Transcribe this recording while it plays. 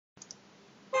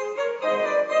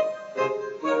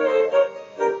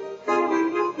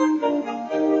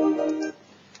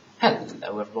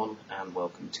Hello everyone and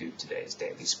welcome to today's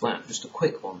Daily Splatt. Just a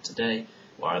quick one today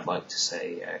where I'd like to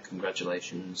say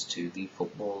congratulations to the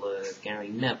footballer Gary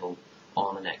Neville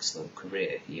on an excellent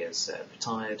career. He has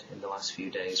retired in the last few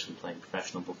days from playing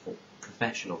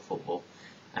professional football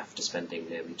after spending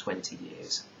nearly 20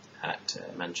 years at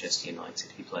Manchester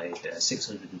United. He played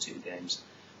 602 games,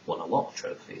 won a lot of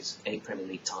trophies, 8 Premier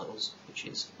League titles, which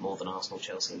is more than Arsenal,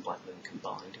 Chelsea and Blackburn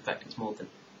combined. In fact, it's more than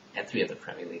every other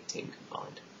Premier League team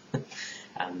combined.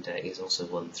 And he's also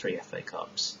won 3 FA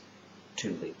Cups,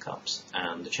 2 League Cups,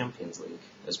 and the Champions League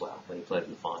as well, when he played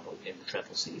in the final in the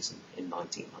treble season in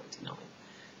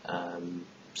 1999.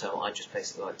 So I just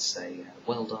basically like to say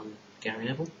well done, Gary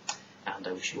Neville, and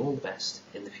I wish you all the best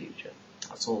in the future.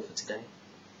 That's all for today.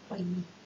 Bye.